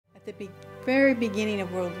At the very beginning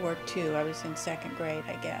of World War II, I was in second grade,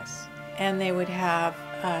 I guess, and they would have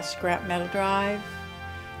a scrap metal drive,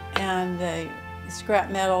 and the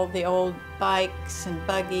scrap metal, the old bikes and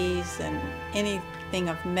buggies and anything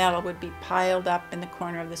of metal would be piled up in the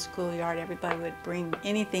corner of the schoolyard. Everybody would bring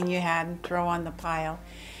anything you had and throw on the pile.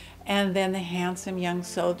 And then the handsome young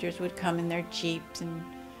soldiers would come in their jeeps and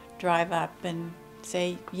drive up and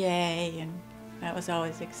say, yay, and that was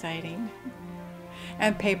always exciting.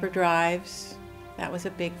 And paper drives, that was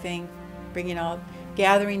a big thing,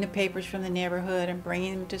 gathering the papers from the neighborhood and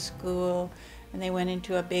bringing them to school, and they went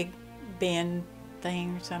into a big bin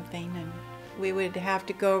thing or something, and we would have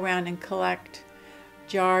to go around and collect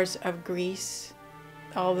jars of grease.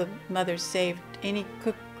 All the mothers saved any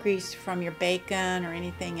cooked grease from your bacon or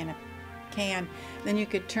anything in a can. Then you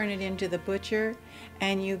could turn it into the butcher,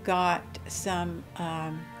 and you got some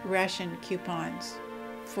ration coupons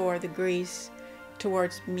for the grease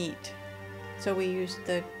towards meat. So we used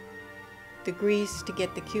the grease to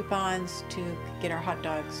get the coupons to get our hot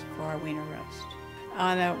dogs for our wiener roast.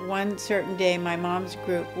 On one certain day, my mom's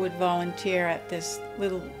group would volunteer at this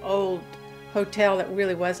little old hotel that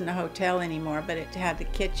really wasn't a hotel anymore, but it had the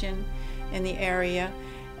kitchen in the area.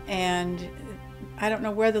 And I don't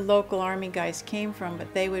know where the local army guys came from,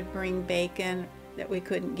 but they would bring bacon that we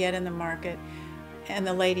couldn't get in the market, and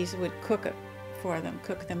the ladies would cook it for them,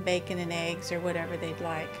 cook them bacon and eggs or whatever they'd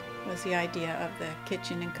like, was the idea of the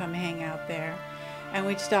kitchen, and come hang out there. And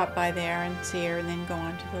we'd stop by there and see her and then go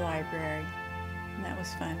on to the library. And that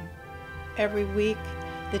was fun. Every week,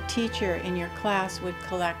 the teacher in your class would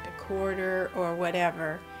collect a quarter or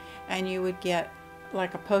whatever, and you would get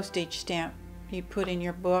like a postage stamp you put in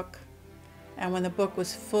your book, and when the book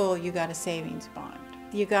was full, you got a savings bond.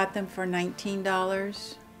 You got them for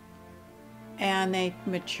 $19, and they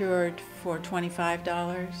matured for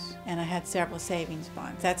 $25, and I had several savings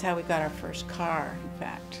bonds. That's how we got our first car, in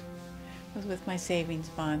fact. It was with my savings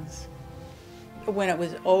bonds. When it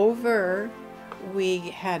was over, we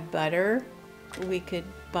had butter. We could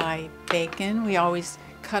buy bacon. We always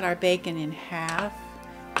cut our bacon in half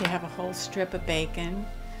to have a whole strip of bacon.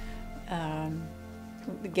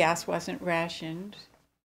 The gas wasn't rationed.